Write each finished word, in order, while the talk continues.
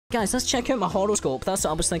Guys, let's check out my horoscope. That's what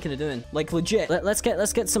I was thinking of doing. Like, legit. Let's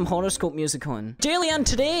get some horoscope music on. Daily and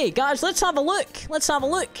today. Guys, let's have a look. Let's have a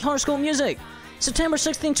look. Horoscope music. September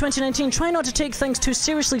 16, 2019. Try not to take things too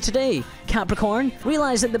seriously today, Capricorn.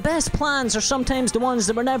 Realize that the best plans are sometimes the ones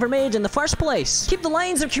that were never made in the first place. Keep the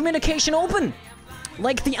lines of communication open.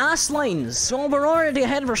 Like the ass lines. So we're already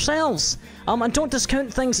ahead of ourselves. And don't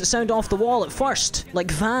discount things that sound off the wall at first.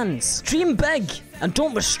 Like vans. Dream big. And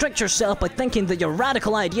don't restrict yourself by thinking that your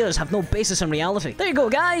radical ideas have no basis in reality. There you go,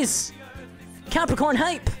 guys. Capricorn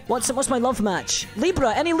hype. What's my love match?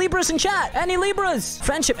 Libra. Any Libras in chat? Any Libras?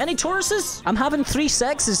 Friendship. Any Tauruses? I'm having 3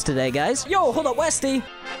 sexes today, guys. Yo, hold up, Westy.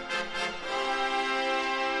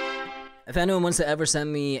 If anyone wants to ever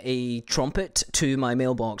send me a trumpet to my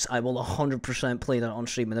mailbox, I will 100% play that on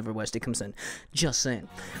stream whenever Westy comes in. Just saying.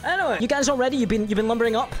 Anyway, you guys all ready? You've been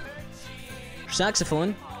lumbering up?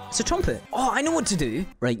 Saxophone. It's a trumpet. Oh, I know what to do.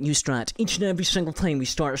 Right, new strat. Each and every single time we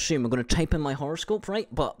start a stream, I'm going to type in my horoscope, right?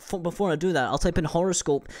 But before I do that, I'll type in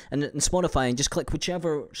horoscope in Spotify and just click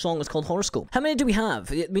whichever song is called horoscope. How many do we have?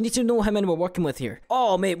 We need to know how many we're working with here.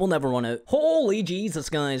 Oh, mate, we'll never run out. Holy Jesus,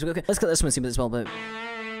 guys. Okay, let's get this one and see what it's all about.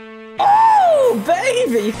 Oh,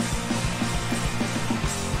 baby!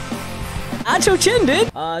 Actual chin,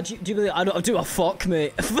 dude! Do you believe I don't do a fuck,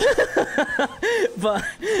 mate? but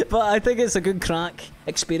I think it's a good crack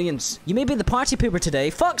experience. You may be the party pooper today.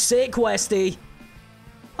 Fuck's sake, Westy!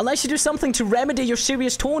 Unless you do something to remedy your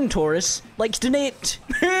serious tone, Taurus, like donate.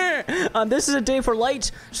 And this is a day for light,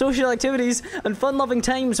 social activities, and fun-loving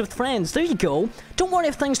times with friends. There you go. Don't worry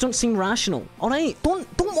if things don't seem rational, alright? Don't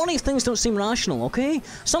worry if things don't seem rational, okay?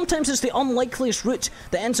 Sometimes it's the unlikeliest route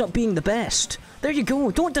that ends up being the best. There you go.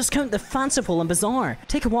 Don't discount the fanciful and bizarre.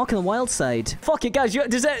 Take a walk on the wild side. Fuck it, guys. Yo,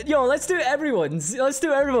 let's do everyone's. Let's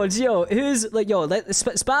do everyone's. Yo, who's like, yo,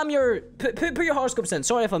 spam your, put your horoscopes in.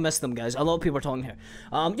 Sorry if I missed them, guys. A lot of people are talking here.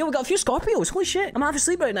 Yo, we got a few Scorpios. Holy shit. I'm half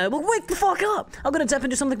asleep right now. Well, wake the fuck up. I'm gonna dip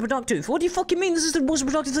into something productive. What do you fucking mean? This is the most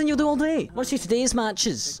productive thing you'll do all day. Let's see today's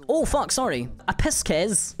matches. Oh, fuck, sorry. A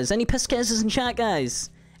Pisces. Is any Pisces in chat, guys?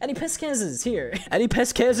 Any Pisces here? Any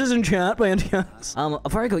Pisces in chat by any chance? A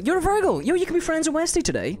Virgo. You're a Virgo. Yo, you can be friends with Westy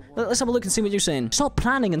today. Let's have a look and see what you're saying. Stop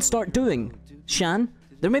planning and start doing. Shan,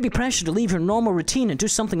 there may be pressure to leave your normal routine and do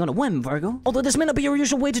something on a whim, Virgo. Although this may not be your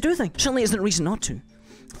usual way to do things. Certainly isn't a reason not to.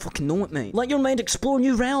 I fucking know it, mate. Let your mind explore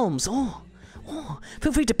new realms. Oh,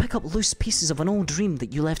 feel free to pick up loose pieces of an old dream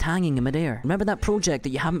that you left hanging in midair. Remember that project that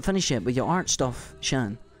you haven't finished yet with your art stuff,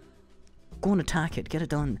 Shan? Go and attack it. Get it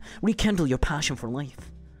done. Rekindle your passion for life.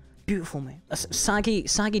 Beautiful, mate. A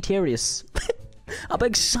Sagittarius. A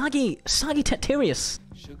big Sagittarius.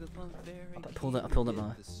 I pulled up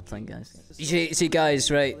my thing, guys. You see,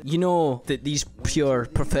 guys, right? You know that these pure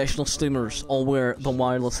professional streamers all wear the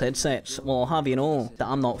wireless headsets. Well, I'll have you know that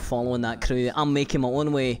I'm not following that crew. I'm making my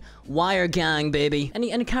own way. Wire gang, baby.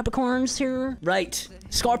 Any Capricorns here? Right.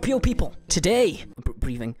 Scorpio people. Today.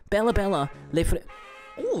 Breathing. Bella.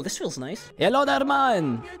 Oh, this feels nice. Hello there,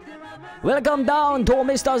 man. Welcome down to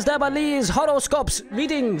Mr. Stefan Horo-Noscopes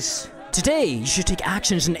readings. Today, you should take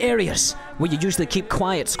actions in areas where you usually keep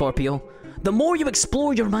quiet, Scorpio. The more you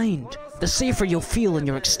explore your mind, the safer you'll feel in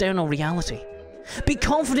your external reality. Be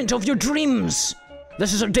confident of your dreams.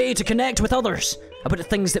 This is a day to connect with others about the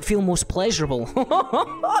things that feel most pleasurable.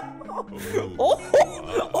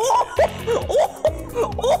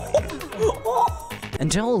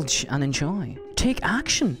 Indulge and enjoy. Take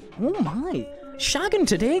action. Oh my. Shagging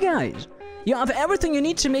today, guys. You have everything you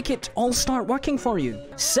need to make it all start working for you.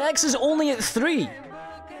 Sex is only at 3.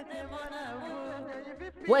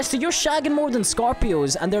 Westy, you're shagging more than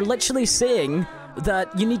Scorpios, and they're literally saying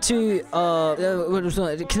that you need to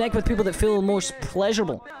connect with people that feel most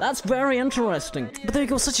pleasurable. That's very interesting. But there you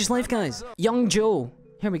go, such is life, guys. Young Joe.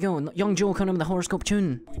 Here we go. Young Joe coming in with the horoscope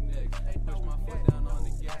tune.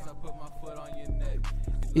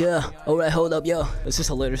 Yeah, alright, hold up, yo. This is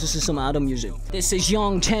hilarious. This is some Adam music. This is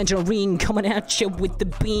Young Tangerine coming at you with the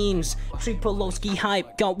beans. Tripolowski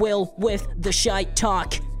hype got Will with the shite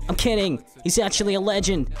talk. I'm kidding. He's actually a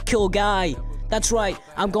legend. Cool guy. That's right.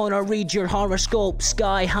 I'm gonna read your horoscope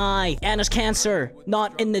sky high. Anna's Cancer.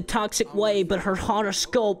 Not in the toxic way, but her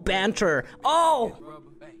horoscope banter. Oh!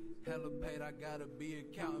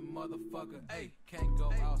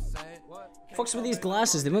 Fucks with these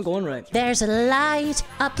glasses, they weren't going right. There's a light,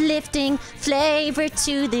 uplifting flavor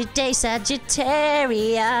to the day, Sagittarius.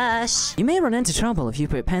 You may run into trouble if you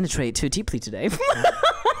penetrate too deeply today.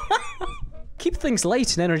 Keep things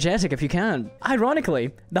light and energetic if you can.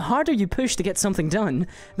 Ironically, the harder you push to get something done,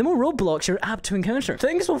 the more roadblocks you're apt to encounter.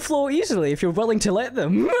 Things will flow easily if you're willing to let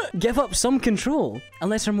them. Give up some control and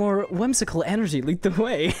let your more whimsical energy lead the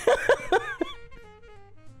way.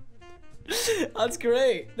 That's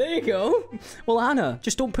great. There you go. Well, Anna,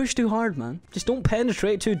 just don't push too hard, man. Just don't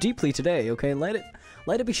penetrate too deeply today, okay? Let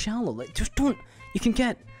it be shallow. Like, just don't. You can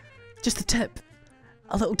get just a tip.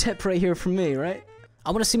 A little tip right here from me, right?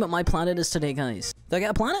 I want to see what my planet is today, guys. Do I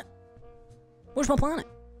get a planet? Where's my planet?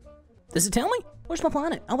 Does it tell me? Where's my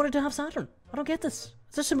planet? I wanted to have Saturn. I don't get this.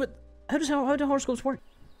 Is this what? How do horoscopes work?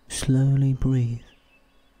 Slowly breathe.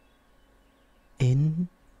 In.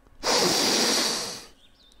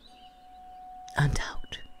 And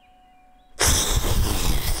out.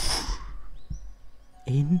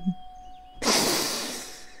 In.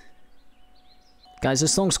 Guys,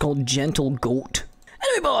 this song's called Gentle Goat.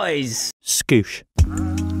 Anyway, boys! Scoosh.